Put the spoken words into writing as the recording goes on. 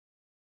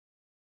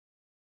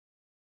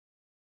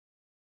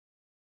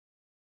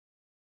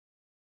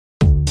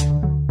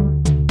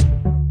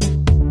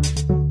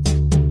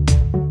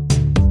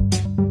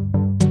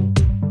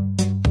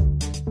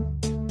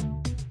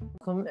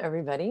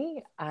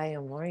everybody. I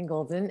am Lauren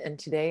Golden, and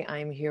today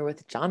I'm here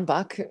with John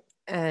Buck.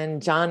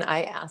 And John,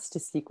 I asked to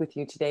speak with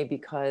you today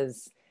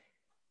because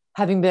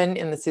having been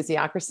in the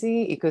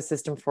sociocracy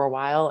ecosystem for a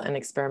while and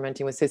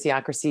experimenting with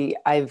sociocracy,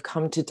 I've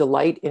come to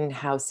delight in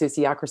how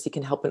sociocracy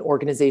can help an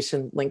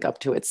organization link up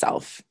to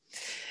itself.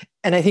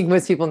 And I think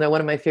most people know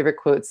one of my favorite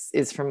quotes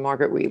is from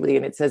Margaret Wheatley,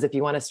 and it says, if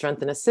you want to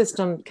strengthen a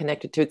system,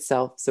 connect it to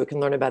itself so it can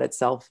learn about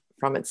itself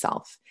from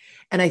itself.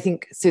 And I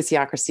think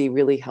sociocracy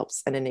really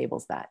helps and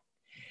enables that.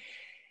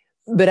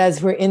 But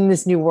as we're in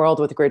this new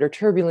world with greater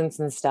turbulence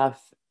and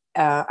stuff,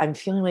 I'm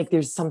feeling like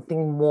there's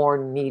something more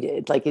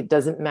needed. Like it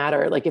doesn't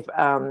matter. Like if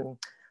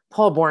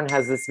Paul Bourne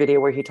has this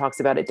video where he talks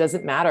about it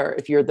doesn't matter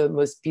if you're the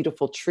most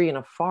beautiful tree in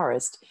a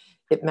forest.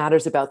 It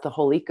matters about the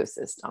whole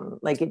ecosystem.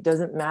 Like it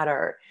doesn't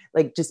matter.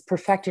 Like just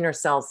perfecting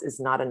ourselves is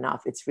not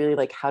enough. It's really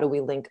like, how do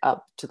we link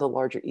up to the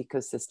larger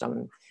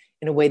ecosystem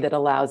in a way that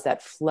allows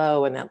that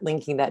flow and that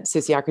linking that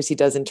sociocracy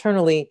does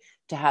internally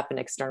to happen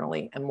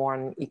externally and more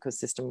on an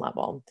ecosystem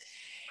level.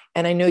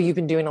 And I know you've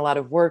been doing a lot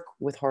of work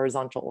with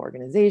horizontal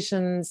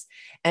organizations.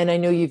 And I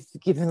know you've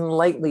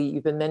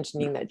been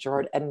mentioning that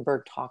Gerard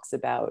Endenburg talks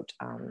about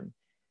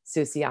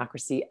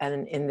sociocracy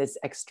and in this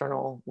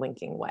external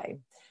linking way.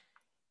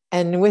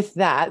 And with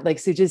that, like,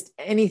 so just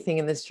anything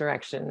in this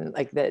direction,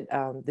 like that,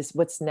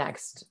 what's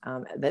next,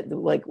 that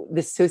like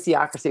this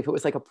sociocracy, if it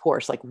was like a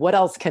Porsche, like what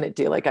else can it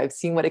do? Like I've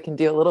seen what it can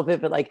do a little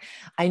bit, but like,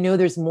 I know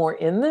there's more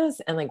in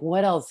this and like,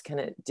 what else can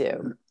it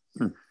do?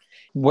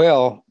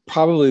 Well,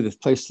 probably the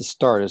place to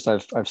start is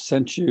I've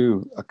sent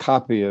you a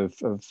copy of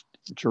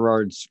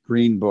Gerard's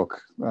green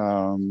book.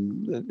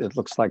 It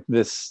looks like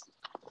this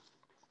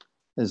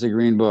is a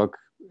green book,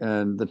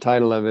 and the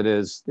title of it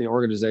is The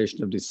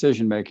Organization of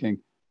Decision Making,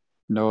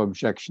 No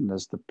Objection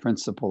as the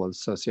Principle of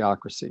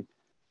Sociocracy.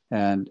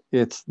 And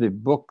it's the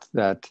book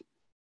that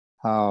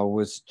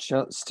was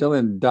still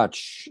in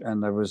Dutch,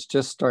 and I was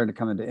just starting to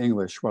come into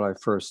English when I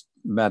first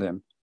met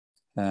him.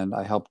 And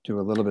I helped do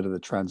a little bit of the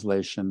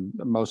translation.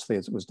 Mostly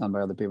it was done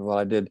by other people, but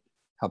I did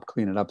help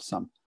clean it up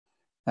some.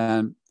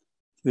 And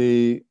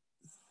the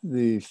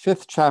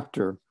fifth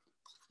chapter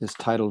is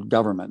titled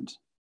Government.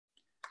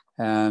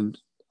 And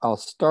I'll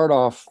start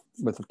off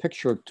with a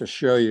picture to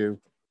show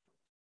you.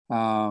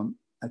 I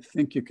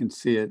think you can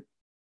see it.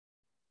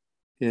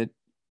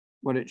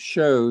 What it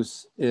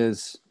shows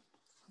is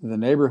the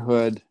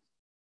neighborhood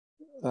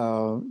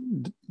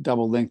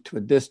double linked to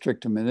a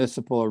district, a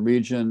municipal, a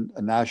region,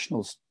 a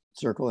national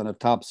circle, and a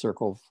top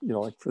circle,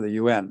 like for the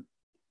UN.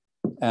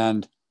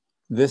 And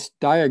this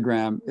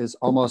diagram is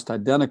almost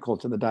identical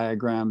to the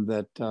diagram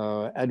that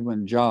Father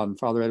Edwin John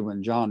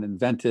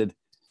invented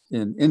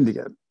in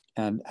India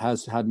and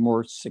has had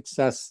more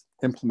success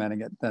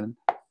implementing it than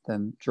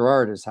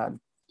Gerard has had.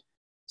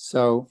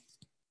 So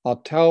I'll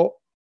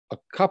tell a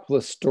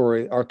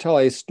story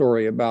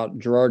about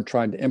Gerard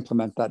trying to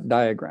implement that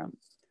diagram.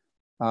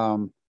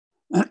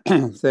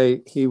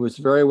 He was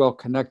very well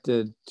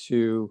connected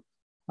to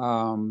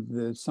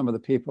some of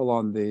the people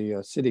on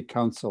the city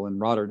council in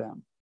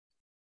Rotterdam.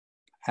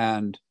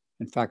 And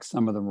in fact,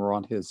 some of them were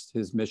on his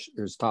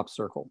top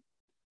circle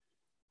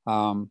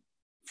for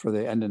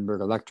the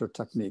Endenburg electro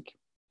technique.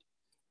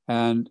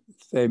 And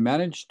they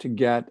managed to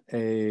get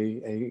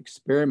a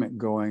experiment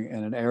going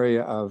in an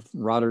area of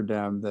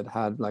Rotterdam that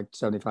had like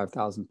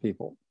 75,000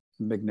 people,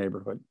 a big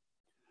neighborhood.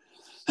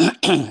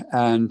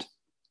 And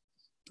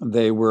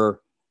they were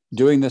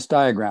doing this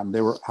diagram.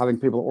 They were having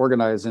people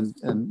organize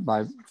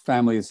by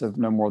families of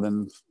no more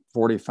than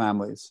 40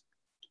 families.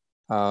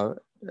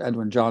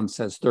 Edwin John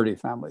says 30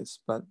 families,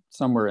 but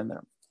somewhere in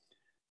there.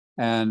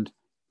 And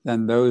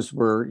then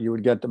you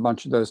would get a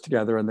bunch of those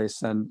together and they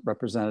send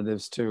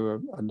representatives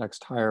to a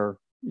next higher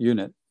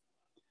unit.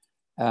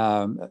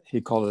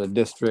 He called it a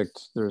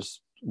district.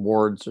 There's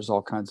wards, there's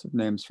all kinds of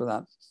names for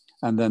that.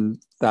 And then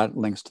that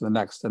links to the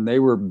next. And they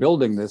were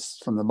building this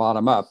from the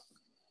bottom up.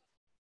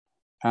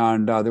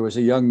 And there was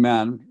a young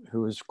man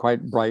who was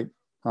quite bright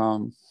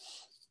in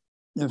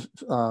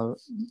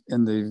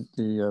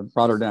the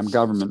Rotterdam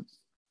government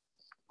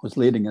was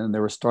leading it, and they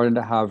were starting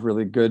to have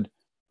really good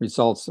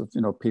results of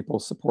people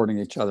supporting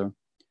each other.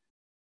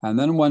 And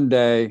then one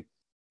day,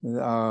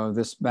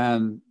 this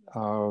man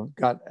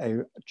got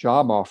a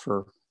job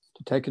offer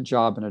to take a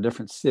job in a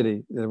different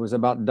city. It was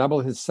about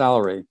double his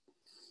salary,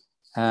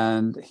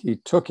 and he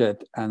took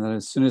it. And then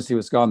as soon as he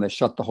was gone, they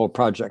shut the whole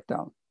project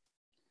down.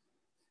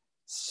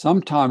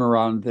 Sometime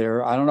around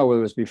there, I don't know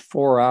whether it was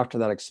before or after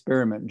that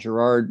experiment,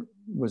 Gerard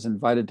was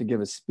invited to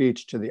give a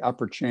speech to the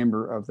upper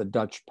chamber of the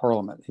Dutch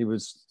parliament. He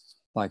was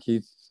like,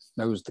 he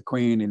knows the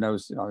Queen, he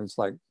knows, he's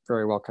like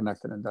very well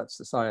connected in Dutch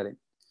society.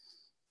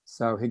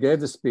 So he gave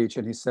the speech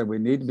and he said, we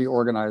need to be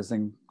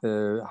organizing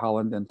the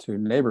Holland into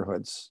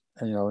neighborhoods,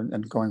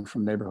 and going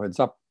from neighborhoods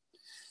up.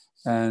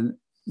 And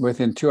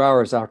within 2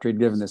 hours after he'd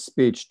given this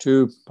speech,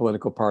 two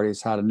political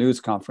parties had a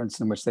news conference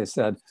in which they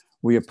said,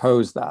 we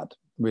oppose that.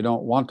 We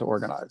don't want to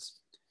organize.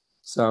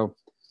 So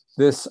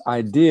this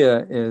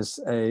idea is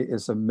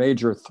a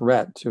major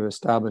threat to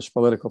established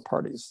political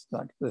parties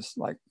like this,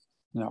 like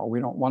No, we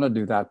don't want to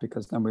do that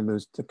because then we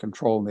lose the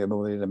control and the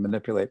ability to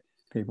manipulate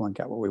people and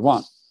get what we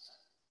want.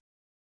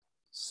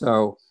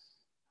 So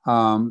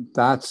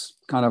that's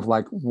kind of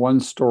like one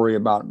story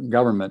about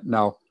government.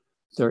 Now,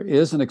 there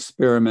is an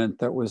experiment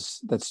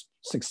that's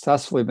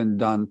successfully been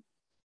done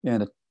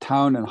in a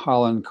town in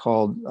Holland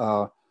called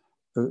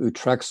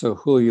Utrechtse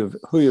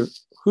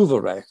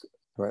Heuvelrug.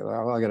 Right,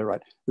 I'll get it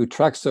right.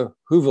 Utrechtse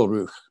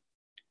Heuvelrug.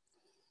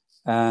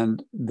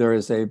 And there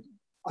is an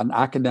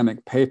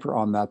academic paper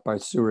on that by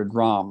Surid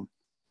Ram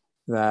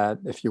that,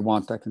 if you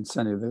want, I can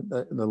send you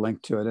the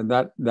link to it. And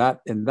that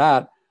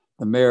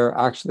the mayor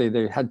actually,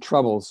 they had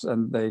troubles,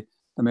 and the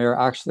mayor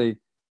actually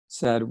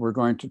said, we're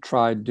going to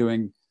try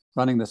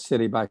running the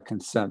city by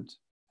consent.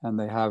 And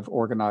they have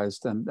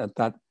organized, and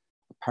that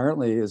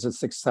apparently is a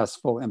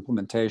successful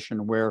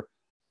implementation where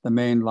the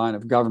main line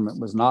of government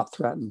was not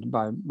threatened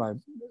by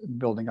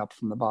building up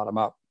from the bottom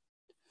up.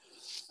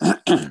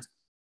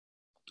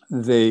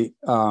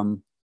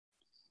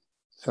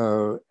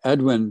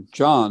 Edwin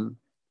John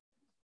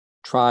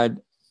tried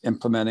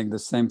implementing the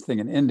same thing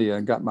in India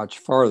and got much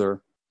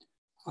farther,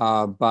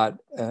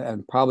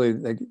 and probably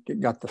they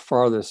got the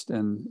farthest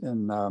in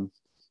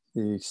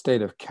the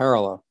state of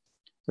Kerala,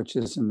 which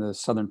is in the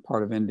southern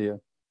part of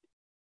India,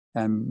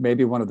 and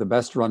maybe one of the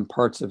best run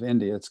parts of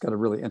India. It's got a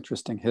really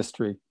interesting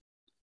history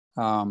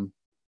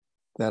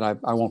that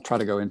I won't try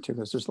to go into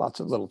because there's lots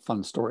of little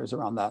fun stories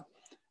around that.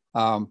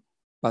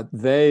 But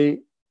the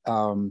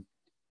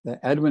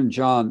Edwin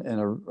John in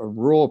a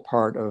rural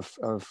part of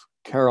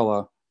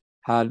Kerala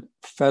had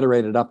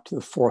federated up to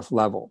the 4th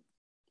level.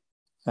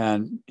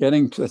 And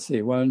getting to, let's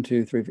see, 1,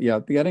 2, 3,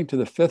 getting to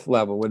the 5th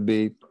level would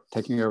be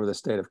taking over the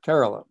state of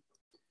Kerala.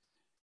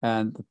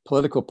 And the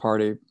political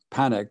party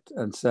panicked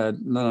and said,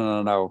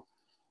 no,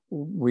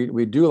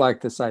 we do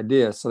like this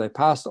idea. So they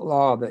passed a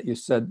law that you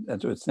said,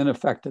 and it's in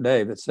effect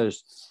today, that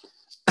says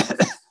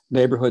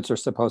neighborhoods are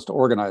supposed to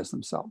organize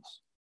themselves.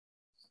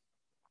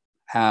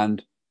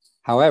 And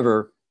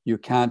however, you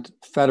can't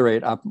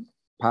federate up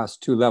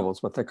past 2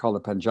 levels, what they call the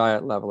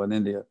panchayat level in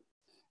India.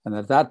 And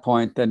at that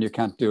point, then you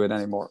can't do it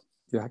anymore.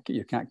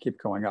 You can't keep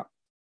going up.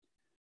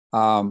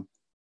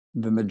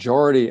 The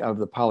majority of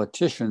the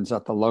politicians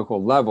at the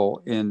local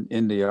level in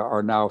India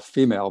are now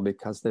female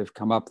because they've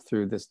come up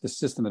through this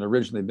system that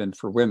originally been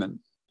for women.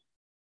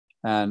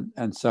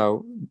 And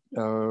so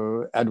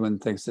Edwin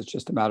thinks it's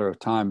just a matter of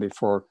time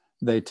before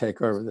they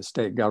take over the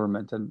state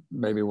government, and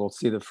maybe we'll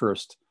see the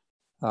first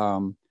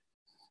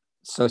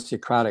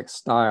sociocratic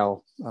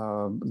style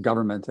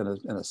government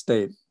in a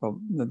state.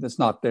 Well, it's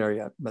not there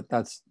yet, but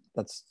that's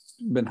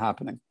been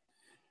happening.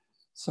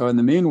 So in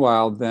the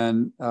meanwhile,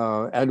 then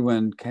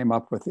Edwin came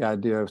up with the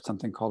idea of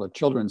something called a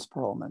children's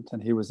parliament,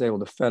 and he was able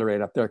to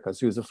federate up there because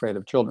he was afraid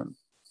of children.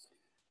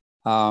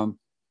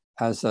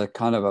 As a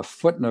kind of a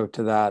footnote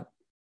to that,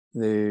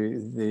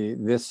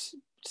 this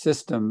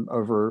system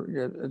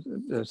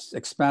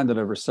expanded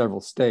over several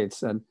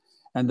states and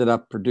ended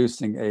up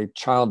producing a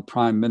child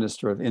prime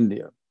minister of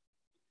India.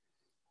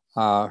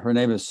 Her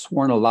name is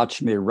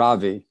Swarnalakshmi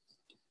Ravi,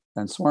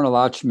 and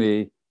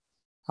Swarnalakshmi,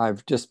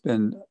 I've just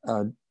been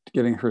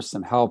giving her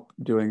some help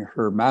doing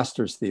her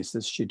master's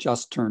thesis. She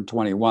just turned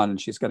 21 and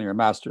she's getting her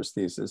master's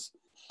thesis.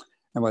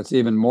 And what's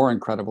even more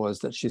incredible is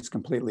that she's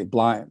completely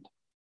blind.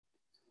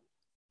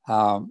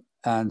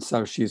 And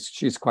so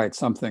she's quite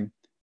something.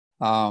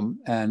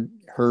 And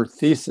her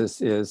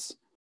thesis is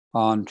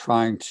on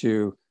trying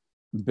to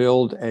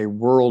build a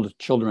world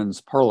children's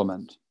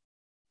parliament.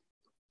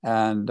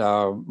 And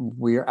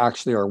we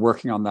actually are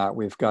working on that.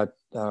 We've got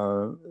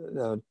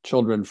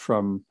children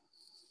from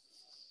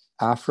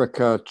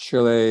Africa,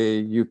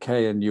 Chile, UK,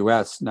 and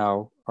US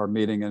now are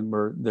meeting, and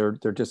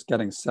they're just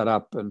getting set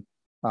up. And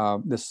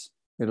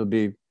it'll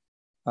be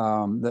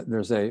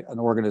there's an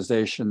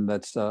organization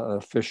that's an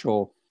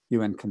official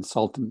UN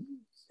consultant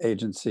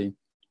agency,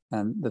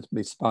 and that'll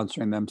be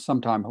sponsoring them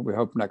sometime. We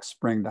hope next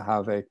spring to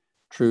have a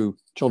true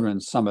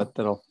children's summit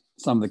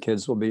some of the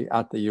kids will be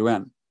at the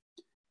UN.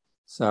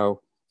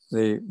 So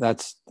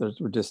that's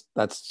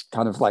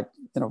kind of like,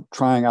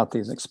 trying out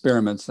these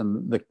experiments.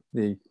 And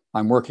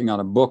I'm working on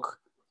a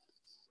book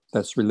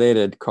that's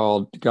related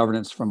called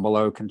Governance from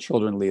Below, Can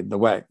Children Lead the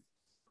Way?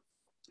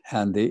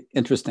 And the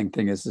interesting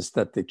thing is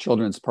that the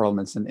children's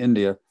parliaments in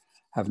India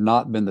have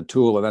not been the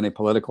tool of any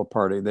political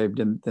party. They've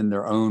been in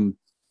their own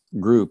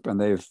group, and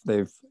they've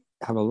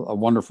have a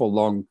wonderful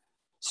long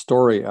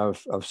story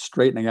of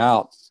straightening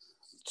out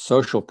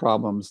social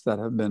problems that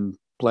have been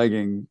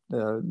plaguing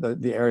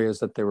the areas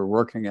that they were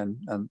working in,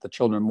 and the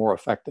children more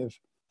effective.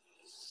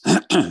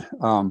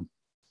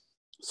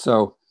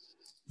 So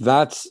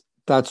that's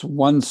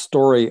one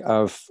story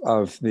of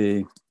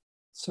the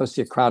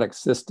sociocratic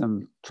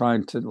system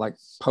trying to like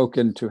poke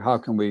into how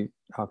can we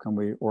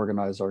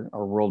organize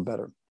our world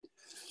better.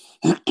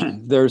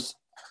 There's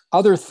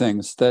other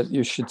things that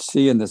you should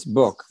see in this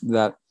book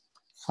that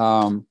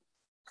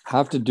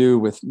have to do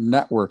with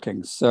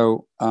networking.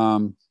 So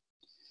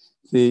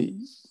you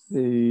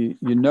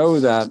know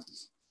that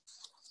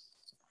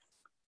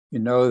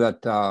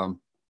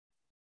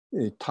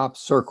the top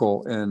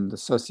circle in the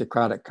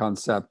Sociocratic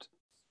concept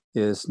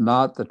is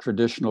not the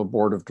traditional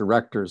board of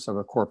directors of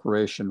a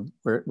corporation,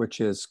 which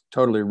is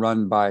totally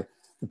run by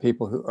the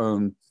people who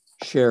own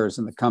shares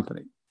in the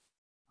company.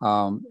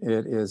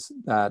 It is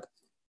that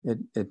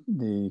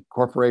the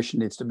corporation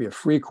needs to be a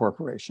free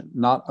corporation,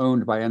 not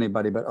owned by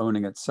anybody, but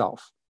owning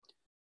itself,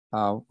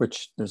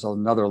 which there's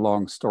another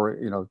long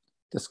story,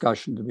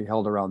 discussion to be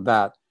held around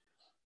that.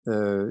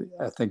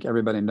 I think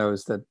everybody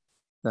knows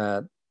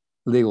that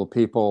legal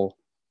people,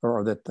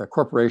 or that the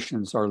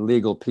corporations are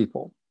legal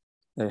people.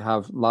 They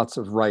have lots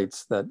of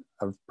rights that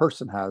a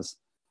person has.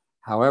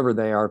 However,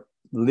 they are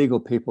legal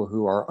people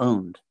who are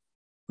owned,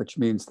 which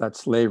means that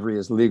slavery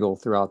is legal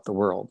throughout the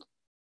world.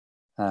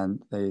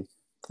 And the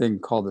thing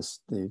called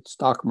the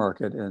stock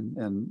market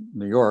in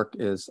New York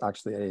is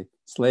actually a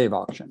slave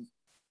auction.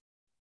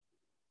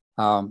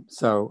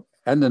 So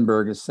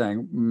Endenburg is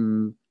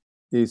saying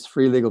these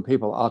free legal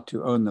people ought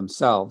to own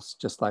themselves,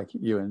 just like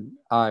you and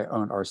I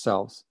own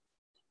ourselves.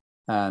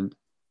 And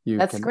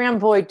that's Graham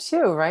Boyd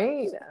too,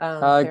 right?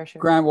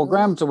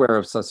 Graham's aware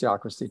of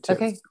sociocracy too.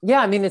 Okay.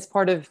 Yeah, I mean, it's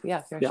part of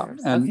fair share.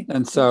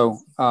 And so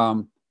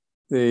how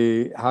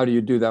do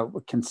you do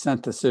that?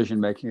 Consent decision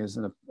making is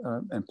an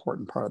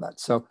important part of that.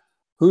 So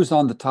who's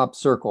on the top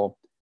circle?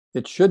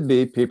 It should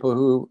be people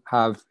who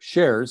have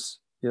shares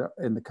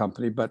in the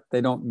company, but they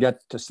don't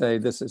get to say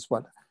this is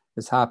what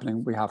is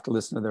happening. We have to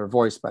listen to their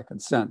voice by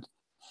consent.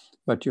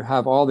 But you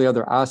have all the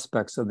other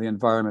aspects of the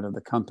environment of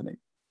the company.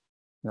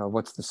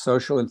 What's the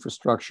social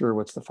infrastructure?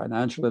 What's the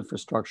financial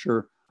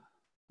infrastructure?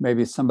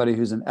 Maybe somebody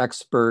who's an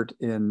expert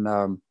in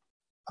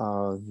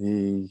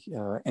the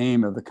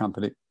aim of the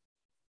company.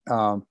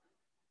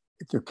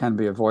 There can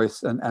be a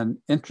voice. And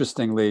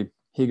interestingly,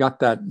 he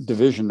got that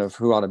division of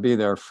who ought to be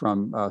there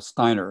from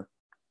Steiner.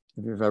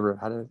 If you've ever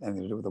had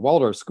anything to do with the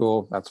Waldorf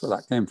School, that's where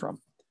that came from.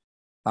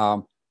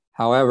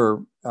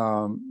 However,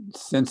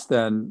 since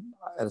then,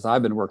 as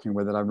I've been working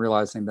with it, I'm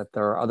realizing that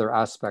there are other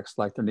aspects,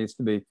 like there needs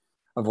to be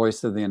a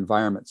voice of the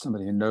environment,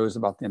 somebody who knows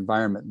about the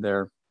environment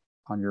there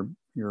on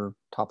your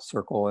top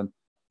circle, and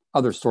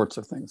other sorts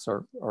of things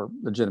are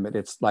legitimate.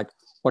 It's like,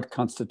 what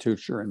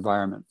constitutes your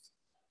environment?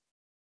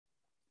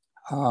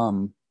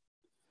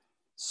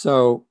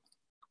 So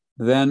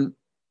then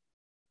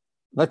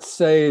let's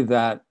say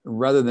that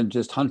rather than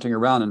just hunting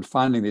around and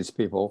finding these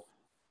people,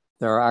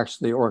 there are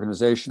actually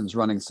organizations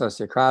running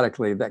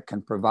sociocratically that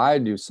can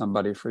provide you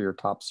somebody for your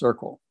top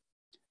circle.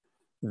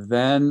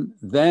 Then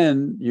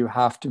you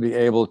have to be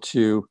able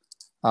to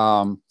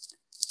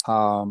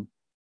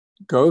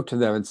go to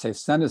them and say,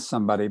 send us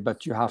somebody,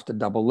 but you have to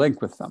double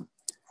link with them.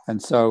 And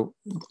so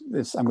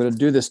I'm going to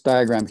do this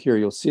diagram here.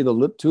 You'll see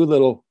the two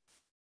little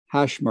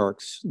hash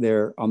marks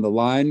there on the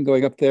line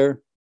going up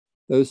there.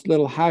 Those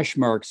little hash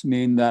marks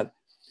mean that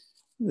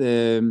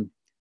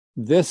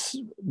this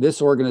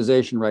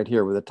organization right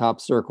here with the top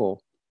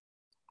circle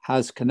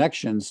has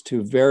connections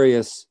to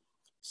various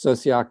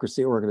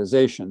sociocracy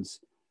organizations.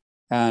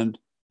 And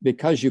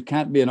because you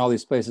can't be in all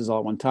these places all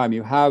at one time,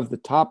 you have the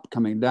top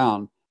coming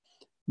down,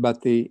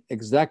 but the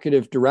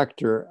executive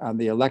director and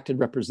the elected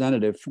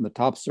representative from the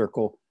top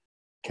circle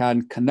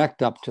can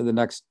connect up to the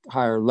next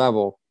higher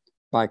level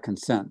by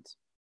consent.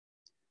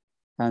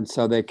 And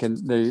so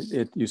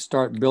you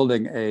start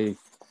building a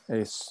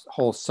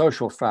whole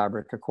social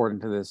fabric according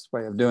to this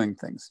way of doing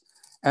things.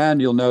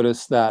 And you'll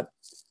notice that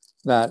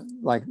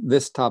like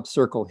this top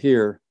circle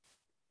here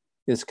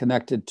is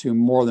connected to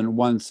more than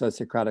one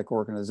sociocratic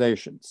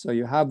organization. So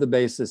you have the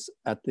basis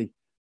at the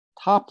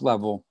top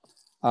level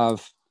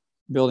of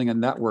building a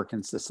network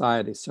in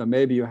society. So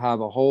maybe you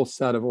have a whole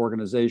set of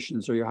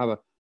organizations, or you have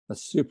a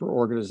super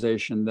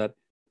organization that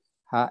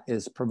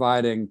is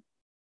providing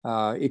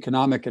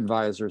economic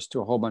advisors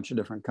to a whole bunch of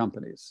different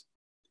companies.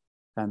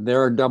 And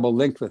they're double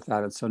linked with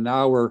that. And so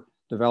now we're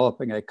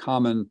developing a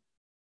common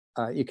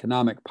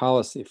economic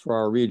policy for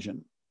our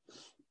region.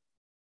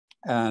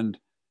 And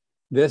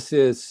this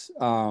is,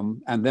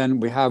 and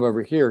then we have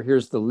over here,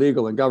 here's the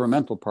legal and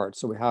governmental part.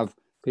 So we have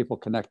people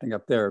connecting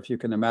up there. If you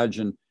can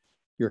imagine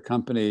your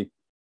company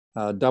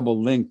double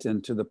linked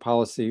into the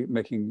policy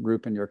making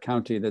group in your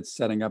county that's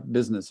setting up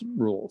business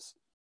rules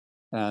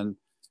and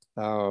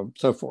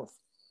so forth.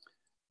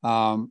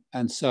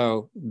 And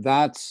so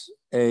that's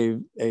a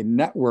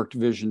networked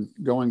vision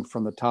going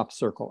from the top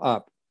circle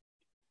up.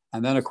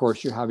 And then of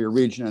course you have your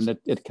region, and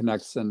it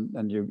connects,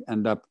 and you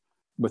end up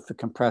with the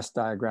compressed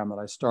diagram that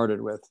I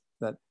started with,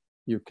 that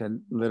you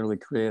can literally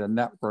create a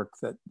network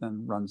that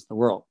then runs the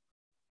world.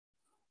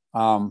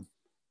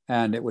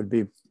 And it would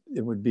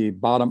be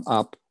bottom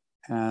up,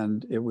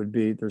 and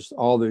there's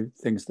all the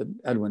things that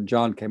Edwin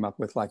John came up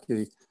with, like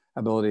the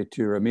ability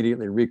to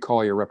immediately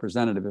recall your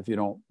representative if you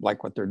don't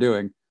like what they're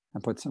doing,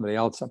 and put somebody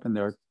else up in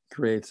there.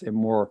 Creates a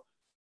more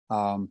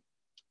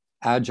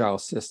agile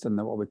system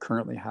than what we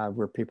currently have,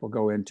 where people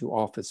go into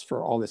office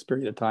for all this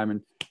period of time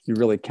and you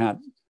really can't,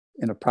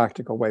 in a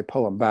practical way,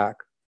 pull them back.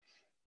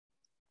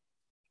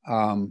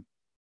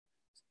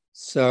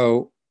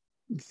 So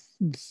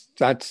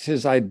that's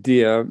his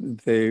idea.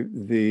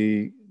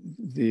 The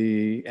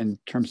in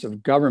terms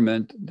of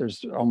government,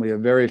 there's only a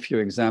very few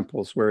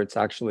examples where it's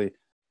actually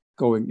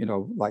going,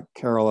 like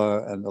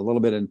Kerala and a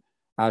little bit in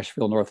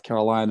Asheville, North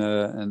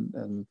Carolina,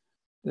 and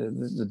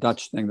the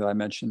Dutch thing that I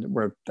mentioned,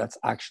 where that's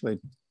actually,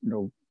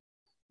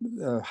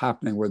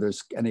 happening, where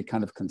there's any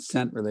kind of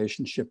consent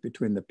relationship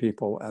between the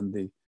people and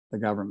the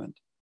government.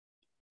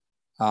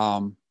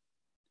 And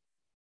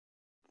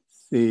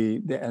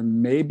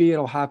maybe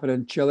it'll happen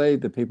in Chile.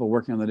 The people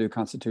working on the new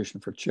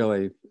constitution for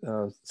Chile,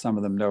 some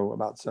of them know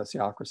about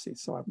sociocracy.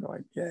 So I'm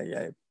going,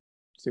 yeah,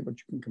 see what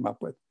you can come up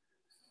with.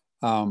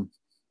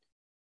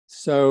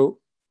 So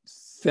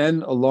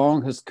then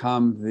along has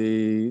come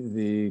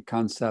the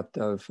concept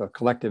of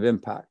collective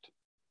impact.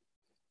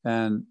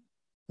 And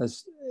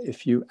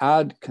if you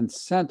add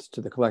consent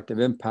to the collective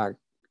impact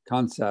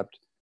concept,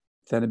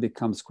 then it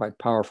becomes quite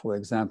powerful.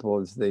 Example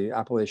is the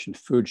Appalachian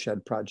Food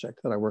Shed project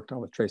that I worked on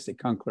with Tracy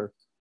Kunkler,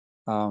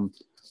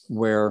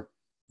 where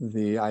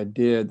the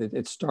idea that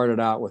it started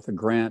out with a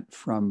grant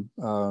from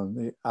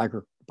the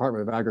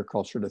Department of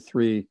Agriculture to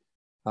 3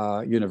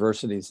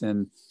 universities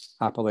in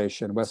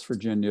Appalachia, West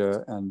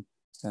Virginia, and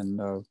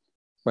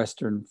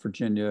Western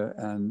Virginia,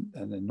 and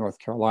in North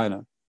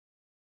Carolina.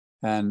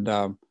 And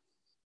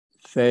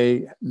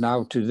they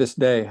now, to this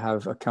day,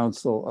 have a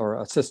council or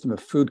a system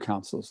of food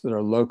councils that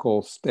are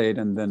local, state,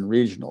 and then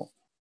regional.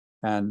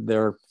 And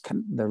they're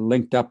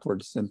linked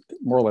upwards in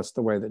more or less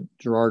the way that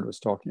Gerard was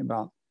talking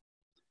about.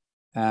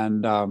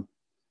 And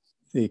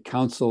the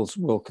councils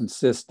will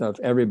consist of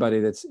everybody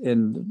that's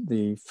in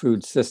the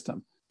food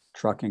system: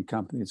 trucking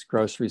companies,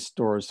 grocery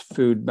stores,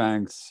 food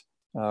banks,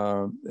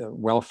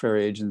 welfare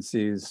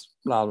agencies,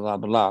 blah, blah,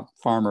 blah, blah,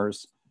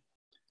 farmers.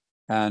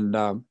 And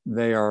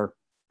they are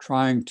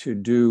trying to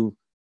do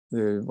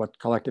what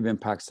collective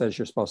impact says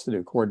you're supposed to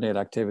do: coordinate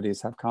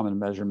activities, have common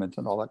measurement,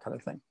 and all that kind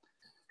of thing.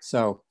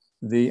 So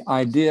the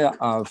idea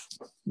of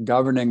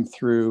governing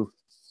through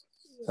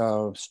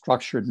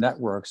structured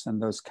networks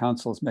and those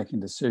councils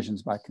making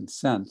decisions by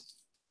consent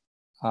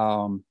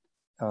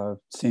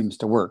seems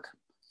to work.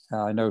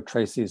 I know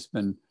Tracy's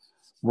been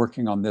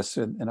working on this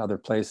in other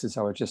places.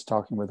 I was just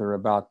talking with her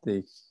about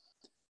the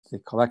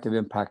collective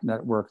impact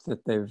network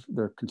that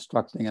they're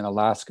constructing in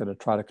Alaska to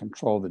try to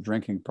control the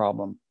drinking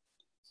problem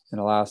in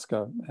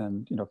Alaska,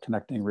 and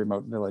connecting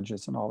remote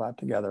villages and all that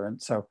together.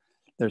 And so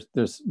there's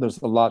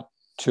a lot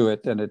to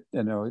it, and it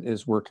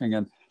is working.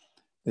 And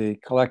the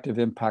collective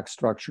impact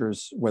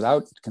structures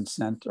without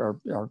consent are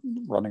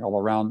running all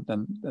around,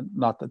 and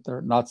not that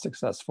they're not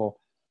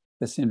successful.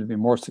 They seem to be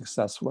more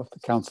successful if the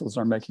councils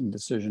are making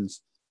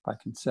decisions by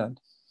consent.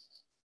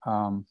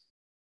 So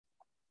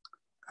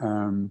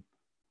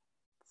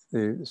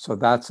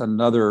that's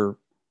another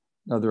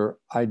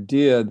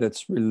idea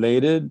that's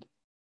related,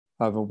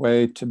 of a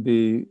way to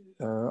be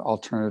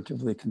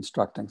alternatively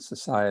constructing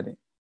society,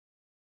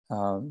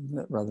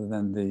 rather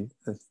than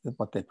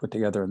what they put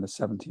together in the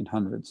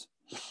 1700s.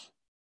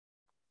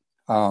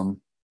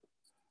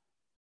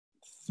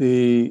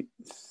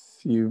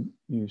 You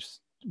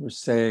were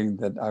saying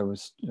that I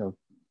was,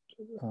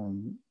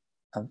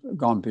 I've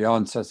gone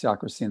beyond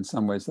sociocracy in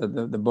some ways.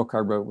 The book I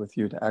wrote with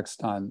you to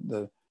Eckstein,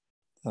 the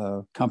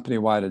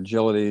company-wide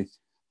agility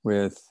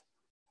with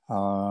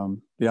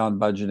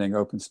beyond budgeting,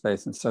 open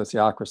space, and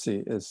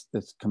sociocracy,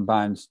 it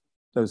combines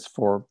those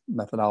 4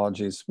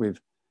 methodologies. We've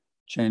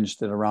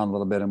changed it around a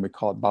little bit, and we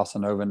call it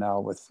Bossa Nova now,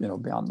 with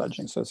beyond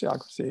budgeting,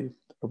 sociocracy,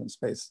 open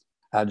space,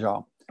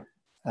 agile,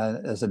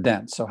 as a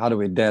dance. So how do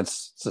we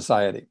dance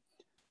society?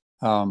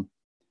 What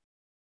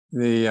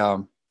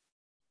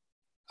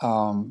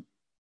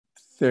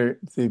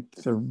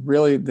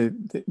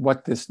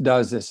this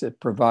does is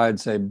it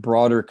provides a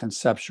broader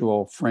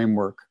conceptual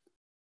framework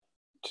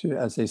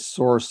as a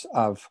source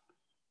of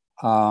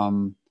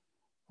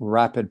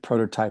rapid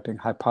prototyping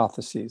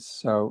hypotheses.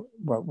 So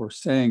what we're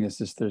saying is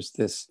there's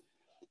this,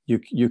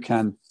 you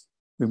can,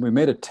 we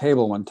made a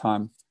table one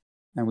time,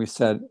 and we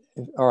said,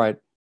 all right,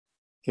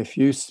 if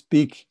you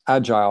speak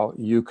agile,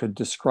 you could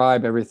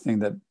describe everything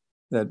that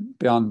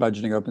beyond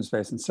budgeting, open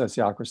space, and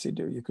sociocracy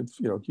do. You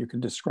could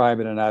describe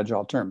it in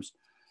agile terms.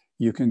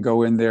 You can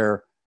go in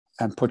there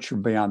and put your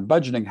beyond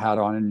budgeting hat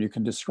on, and you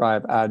can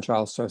describe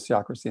agile,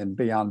 sociocracy, and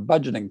beyond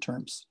budgeting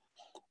terms.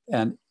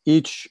 And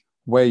each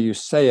way you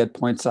say it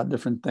points out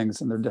different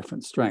things and their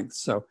different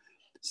strengths.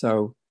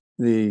 So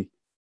the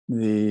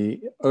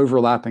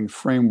overlapping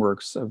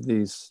frameworks of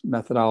these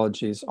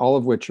methodologies, all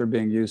of which are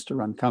being used to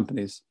run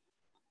companies,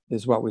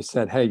 is what we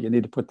said, hey, you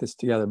need to put this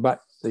together.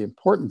 But the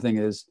important thing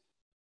is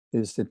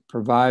it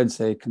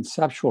provides a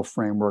conceptual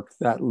framework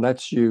that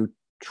lets you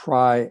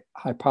try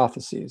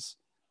hypotheses,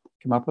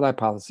 come up with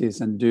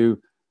hypotheses, and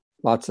do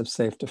lots of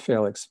safe to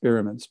fail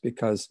experiments,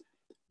 because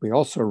we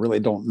also really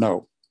don't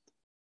know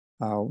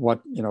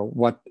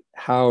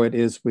how it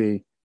is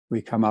we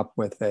come up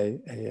with a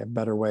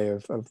better way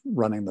of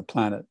running the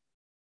planet.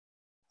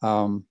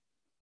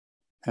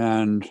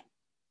 And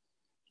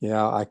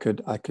yeah, I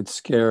could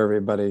scare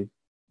everybody,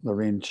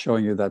 Lorene,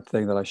 showing you that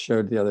thing that I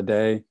showed the other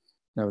day,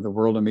 the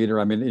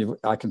worldometer. I mean,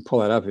 I can pull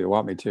that up if you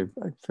want me to,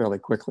 fairly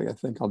quickly. I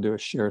think I'll do a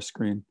share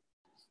screen.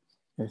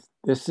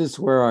 This is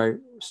where I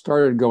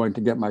started going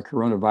to get my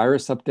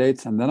coronavirus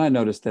updates. And then I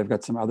noticed they've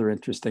got some other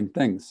interesting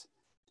things.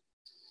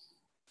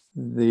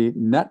 The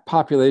net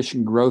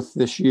population growth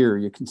this year,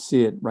 you can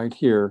see it right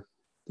here.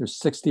 There's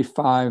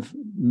 65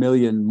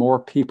 million more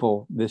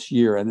people this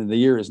year, and then the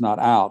year is not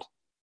out,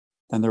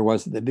 than there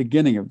was at the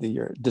beginning of the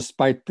year,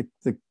 despite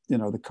the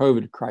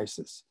COVID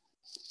crisis.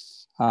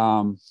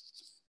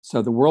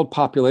 So the world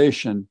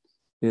population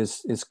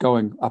is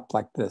going up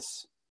like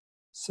this,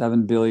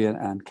 7 billion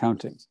and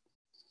counting.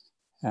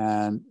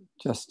 And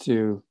just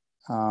to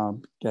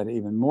get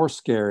even more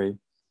scary,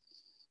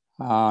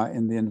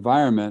 in the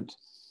environment,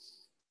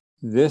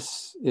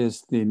 this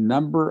is the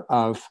number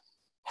of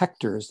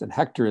hectares, and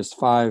hectare is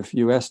 5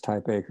 US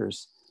type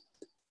acres,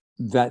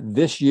 that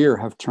this year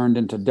have turned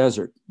into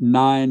desert.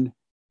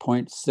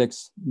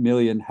 9.6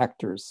 million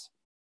hectares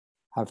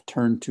have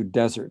turned to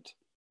desert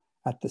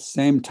at the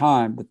same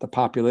time that the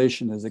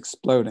population is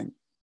exploding.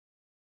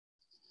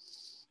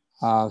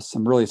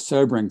 Some really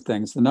sobering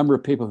things. The number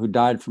of people who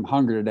died from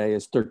hunger today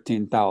is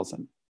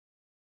 13,000.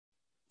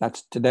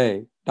 That's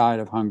today, died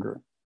of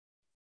hunger.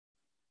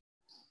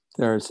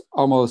 There's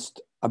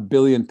almost 1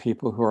 billion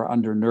people who are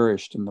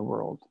undernourished in the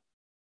world.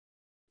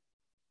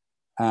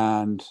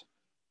 And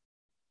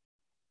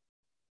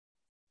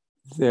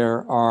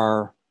there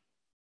are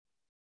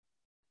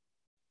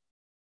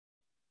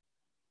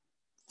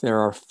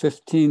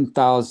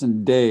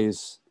 15,000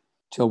 days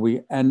till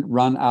we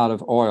run out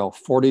of oil,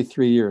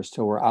 43 years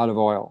till we're out of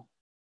oil.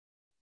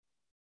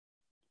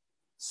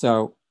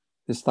 So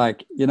it's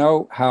like, you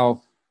know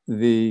how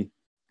the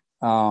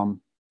coronavirus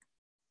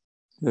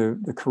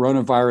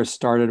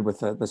started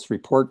with this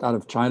report out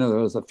of China. There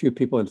was a few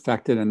people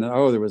infected, and then,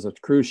 there was a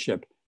cruise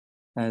ship.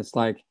 And it's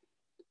like,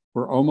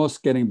 we're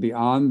almost getting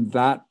beyond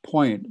that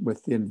point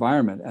with the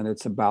environment, and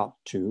it's about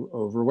to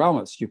overwhelm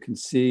us. You can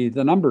see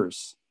the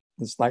numbers.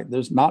 It's like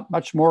there's not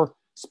much more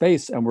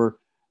space, and we're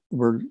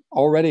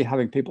already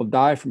having people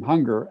die from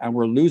hunger, and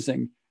we're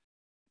losing,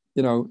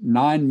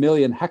 9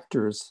 million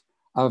hectares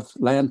of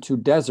land to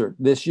desert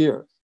this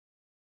year.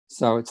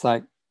 So it's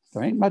like,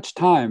 there ain't much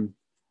time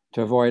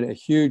to avoid a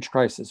huge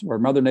crisis where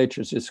Mother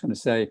Nature is just going to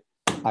say,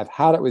 I've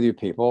had it with you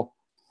people.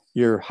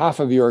 Half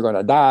of you are going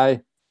to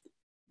die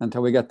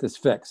until we get this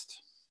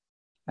fixed.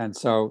 And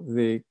so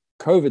the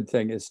COVID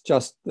thing is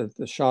just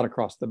the shot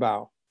across the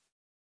bow.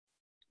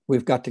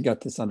 We've got to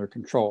get this under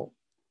control.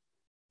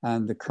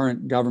 And the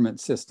current government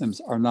systems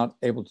are not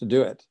able to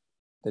do it.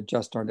 They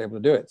just aren't able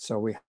to do it. So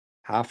we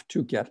have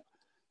to get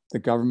the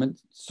government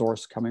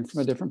source coming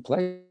from a different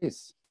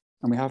place.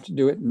 And we have to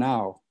do it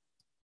now.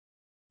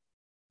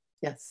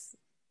 Yes.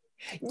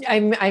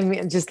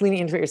 I'm just leaning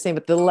into what you're saying,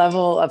 but the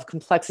level of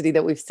complexity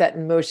that we've set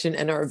in motion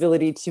and our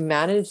ability to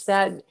manage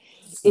that,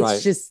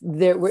 it's just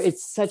there.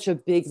 It's such a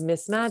big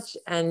mismatch,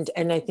 and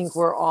I think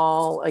we're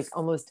all like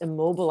almost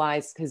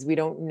immobilized because we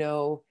don't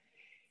know.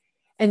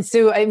 And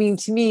so, I mean,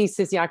 to me,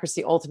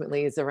 sociocracy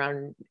ultimately is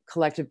around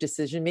collective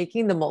decision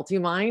making, the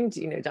multi-mind.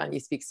 John, you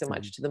speak so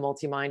much to the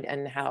multi-mind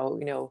and how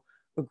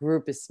a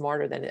group is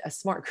smarter than a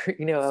smart group.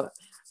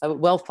 A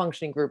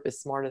well-functioning group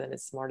is smarter than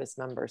its smartest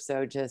member.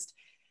 So just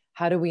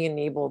how do we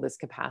enable this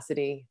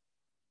capacity?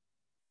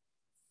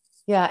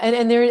 Yeah,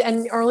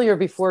 and earlier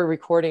before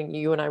recording,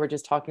 you and I were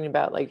just talking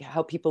about like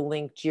how people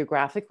link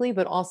geographically,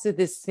 but also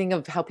this thing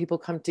of how people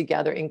come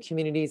together in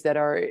communities that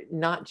are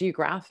not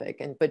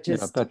geographic but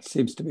just that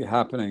seems to be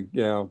happening.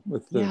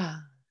 With the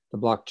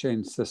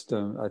blockchain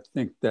system, I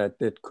think that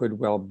it could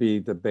well be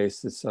the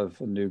basis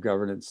of a new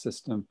governance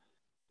system.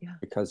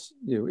 Because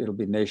it'll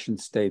be nation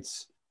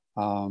states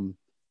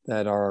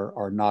that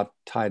are not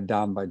tied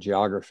down by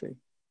geography.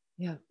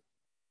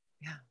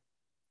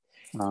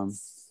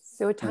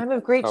 So a time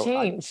of great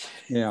change.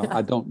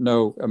 I don't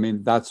know. I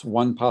mean, that's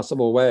one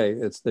possible way.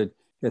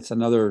 It's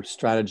another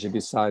strategy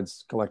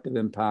besides collective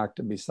impact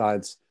and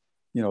besides,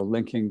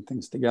 linking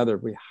things together.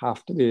 We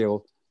have to be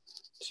able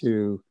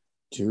to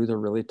do the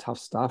really tough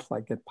stuff,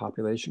 like get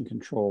population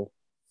control,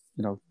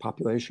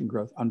 population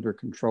growth under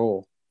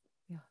control,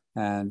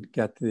 and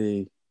get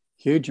the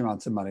huge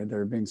amounts of money that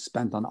are being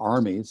spent on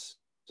armies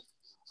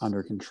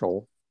under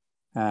control,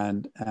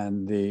 and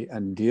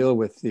deal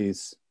with the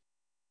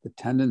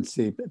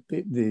tendency,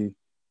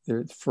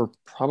 for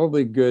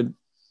probably good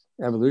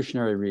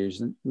evolutionary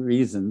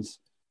reasons,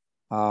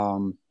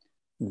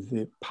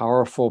 the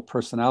powerful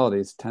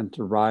personalities tend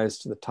to rise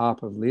to the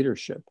top of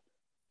leadership,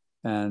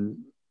 and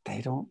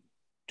they don't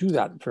do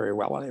that very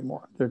well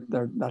anymore.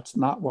 That's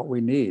not what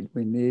we need.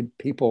 We need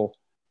people,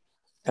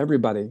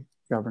 everybody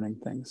governing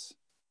things.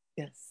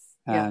 Yes.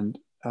 And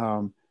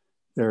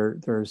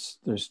there's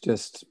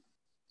just,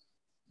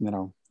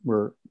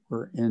 we're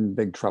in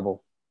big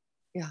trouble.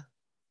 Yeah.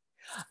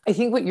 I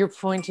think what you're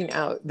pointing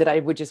out that I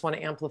would just want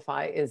to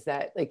amplify is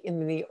that like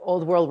in the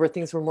old world where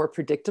things were more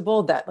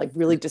predictable, that like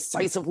really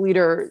decisive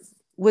leader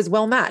was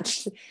well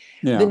matched.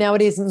 Yeah. But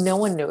nowadays, no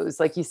one knows,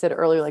 like you said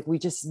earlier, like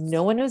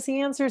no one knows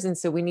the answers. And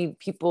so we need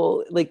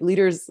people like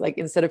leaders, like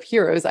instead of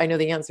heroes, I know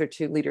the answer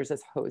to leaders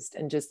as host,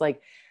 and just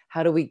like,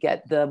 how do we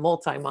get the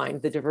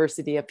multi-mind, the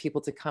diversity of people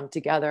to come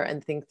together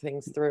and think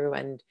things through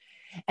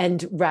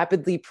and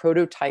rapidly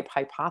prototype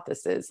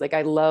hypotheses. Like,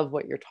 I love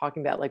what you're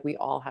talking about. Like, we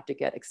all have to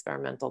get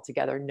experimental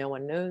together. No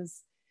one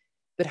knows,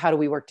 but how do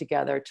we work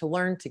together to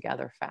learn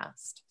together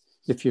fast?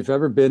 If you've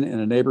ever been in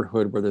a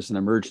neighborhood where there's an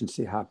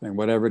emergency happening,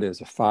 whatever it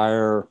is, a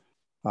fire,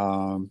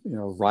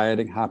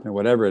 rioting happening,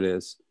 whatever it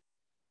is,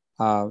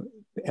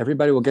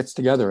 everybody will get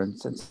together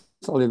and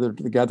they're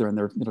together and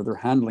they're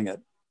handling it.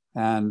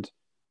 And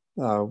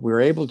we're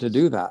able to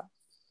do that.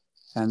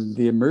 And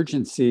the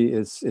emergency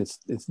is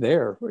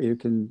there. You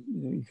can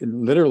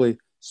literally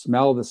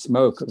smell the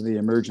smoke of the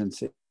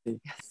emergency.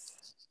 Yes.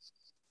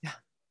 Yeah.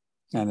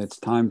 And it's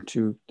time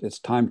to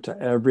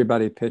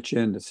everybody pitch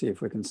in to see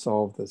if we can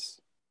solve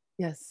this.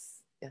 Yes.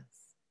 Yes.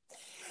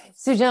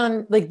 So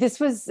John, like, this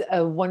was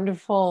a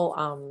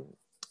wonderful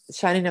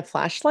shining a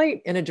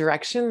flashlight in a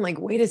direction. Like,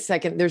 wait a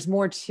second, there's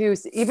more to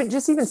even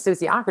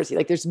sociocracy.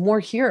 Like, there's more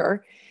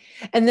here.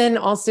 And then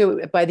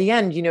also by the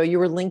end, you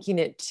were linking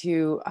it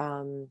to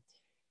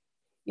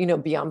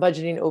beyond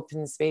budgeting,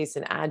 open space,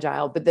 and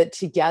agile, but that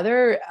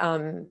together,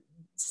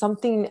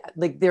 something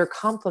like they're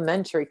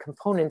complementary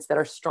components that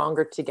are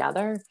stronger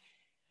together.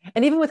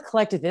 And even with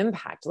collective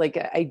impact, like,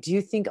 I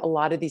do think a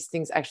lot of these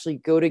things actually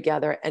go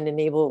together and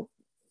enable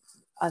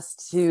us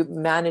to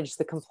manage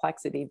the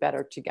complexity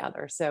better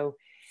together. So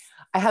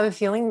I have a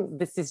feeling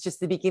this is just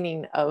the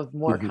beginning of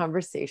more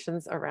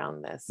conversations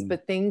around this,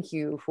 but thank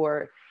you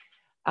for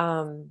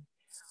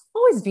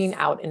always being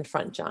out in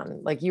front,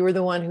 John. Like, you were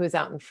the one who was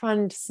out in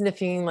front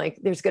sniffing, like,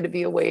 there's got to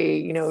be a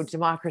way,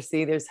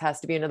 democracy, has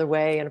to be another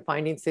way, and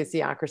finding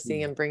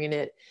sociocracy and bringing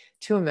it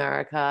to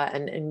America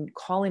and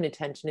calling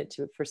attention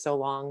to it for so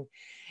long.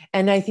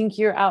 And I think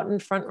you're out in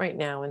front right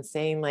now and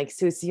saying, like,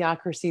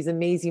 sociocracy is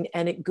amazing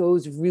and it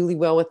goes really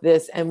well with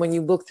this. And when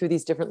you look through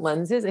these different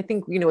lenses, I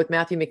think, with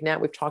Matthew McNatt,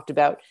 we've talked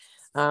about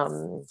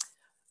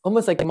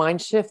almost like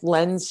mind shift,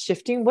 lens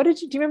shifting. Do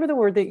you remember the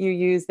word that you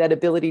used, that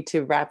ability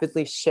to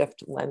rapidly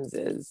shift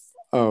lenses?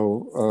 I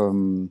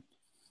don't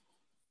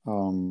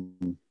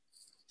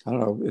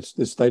know.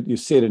 It's like you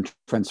see it in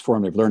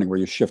transformative learning where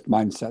you shift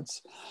mindsets.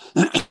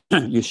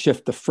 You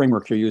shift the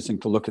framework you're using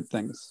to look at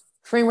things.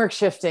 Framework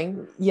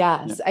shifting.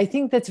 Yes. Yeah. I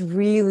think that's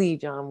really,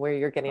 John, where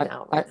you're getting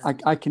out.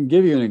 I can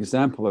give you an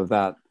example of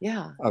that.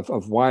 Yeah.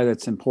 Of why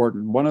that's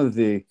important. One of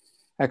the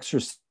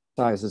exercises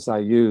I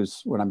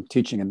use when I'm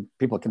teaching and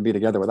people can be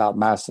together without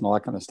masks and all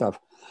that kind of stuff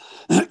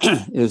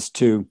is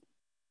to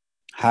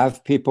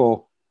have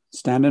people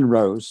stand in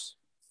rows,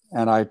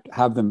 and I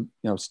have them,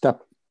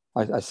 step.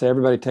 I say,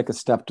 everybody take a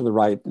step to the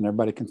right, and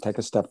everybody can take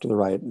a step to the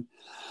right.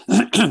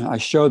 I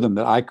show them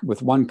that I,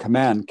 with one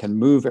command, can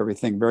move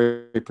everything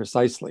very, very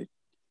precisely.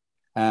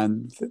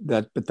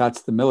 But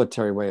that's the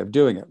military way of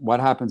doing it. What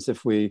happens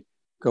if we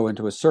go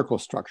into a circle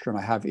structure and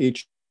I have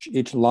each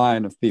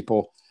line of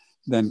people,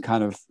 then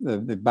kind of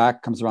the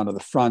back comes around to the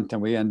front,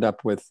 and we end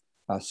up with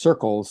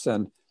circles,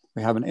 and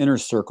we have an inner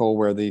circle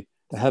where the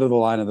head of the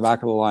line and the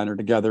back of the line are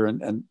together.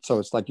 And so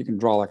it's like you can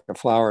draw like a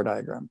flower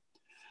diagram.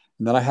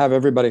 And then I have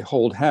everybody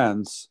hold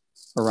hands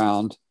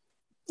around,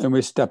 and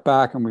we step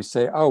back and we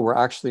say, oh, we're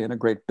actually in a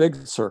great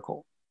big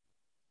circle.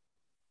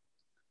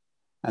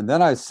 And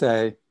then I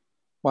say,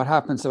 what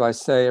happens if I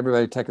say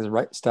everybody take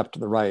a step to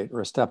the right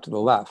or a step to the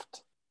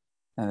left?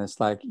 And it's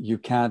like, you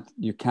can't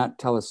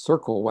tell a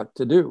circle what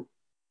to do.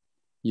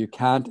 You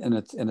can't, in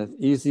an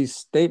easy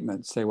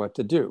statement, say what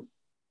to do.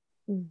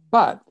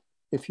 But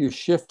if you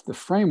shift the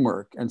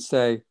framework and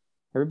say,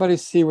 everybody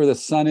see where the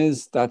sun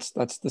is, that's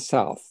the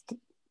south.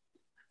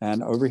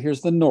 And over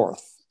here's the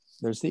north.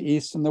 There's the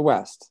east and the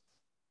west.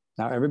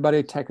 Now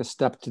everybody take a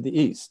step to the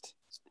east,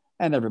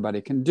 and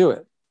everybody can do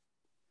it.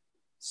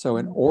 So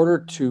in order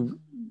to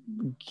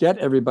get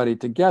everybody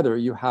together,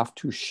 you have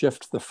to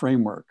shift the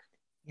framework.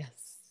 Yes.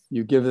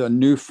 You give it a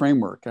new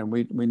framework, and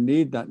we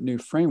need that new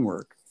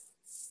framework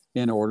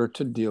in order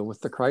to deal with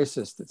the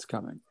crisis that's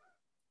coming.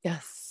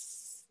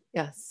 Yes.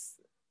 Yes.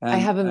 And, I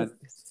haven't.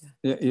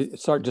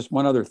 Sorry, just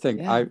one other thing.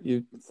 Yeah.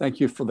 Thank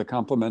you for the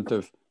compliment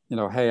of,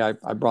 hey,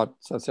 I brought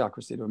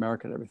Sociocracy to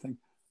America and everything.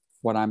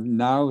 What I'm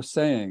now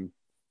saying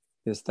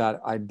is that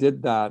I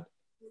did that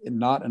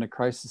not in a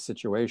crisis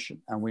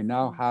situation, and we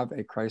now have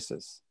a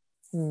crisis.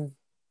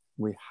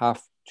 We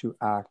have to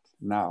act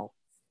now,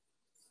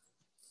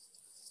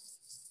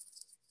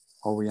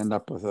 or we end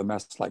up with a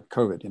mess like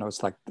COVID.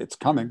 It's like, it's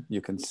coming.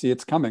 You can see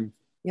it's coming.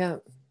 Yeah.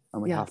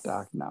 And we have to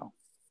act now.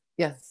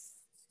 Yes.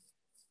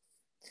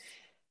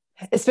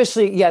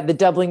 Especially, the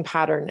doubling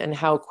pattern, and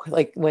how,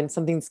 like, when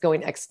something's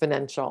going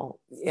exponential,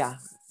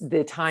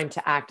 the time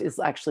to act is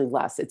actually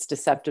less. It's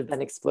deceptive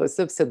than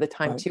explosive. So the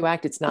time to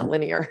act, it's not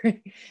linear.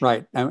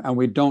 Right. And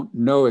we don't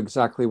know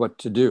exactly what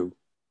to do.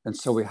 And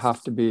so we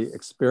have to be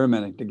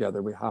experimenting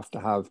together. We have to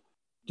have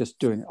just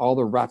doing all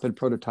the rapid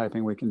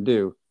prototyping we can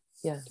do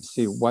to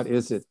see what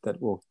is it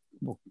that will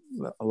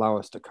allow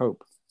us to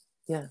cope.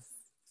 Yes.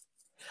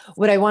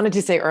 What I wanted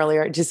to say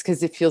earlier, just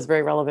because it feels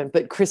very relevant,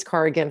 but Chris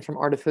Carrigan from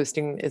Art of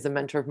Hosting is a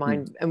mentor of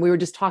mine. And we were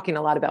just talking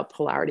a lot about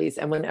polarities.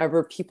 And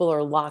whenever people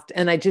are locked,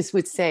 and I just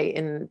would say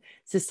in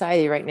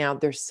society right now,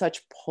 there's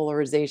such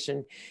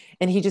polarization.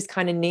 And he just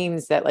kind of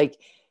names that like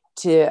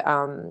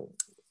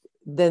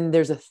then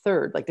there's a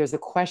third, like there's a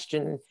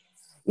question,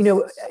 you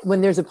know,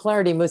 when there's a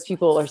polarity, most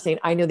people are saying,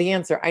 I know the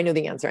answer.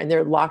 And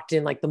they're locked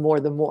in like the more,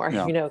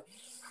 Yeah. you know,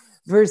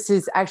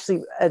 versus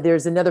actually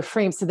there's another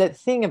frame. So that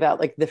thing about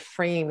like the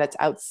frame that's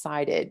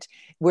outside it,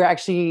 we're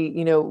actually,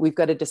 you know, we've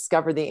got to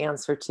discover the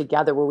answer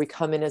together, where we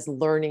come in as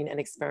learning and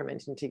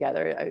experimenting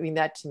together. I mean,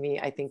 that to me,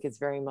 I think is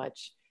very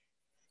much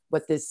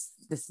what this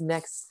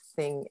next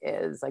thing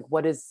is like.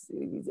 What is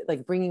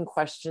like bringing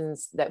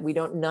questions that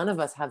none of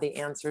us have the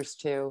answers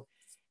to,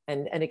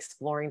 and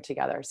exploring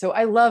together. So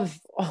I love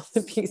all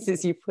the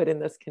pieces you put in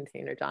this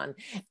container, John,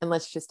 and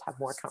let's just have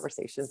more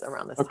conversations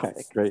around this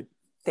topic. Great.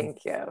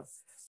 Thank you.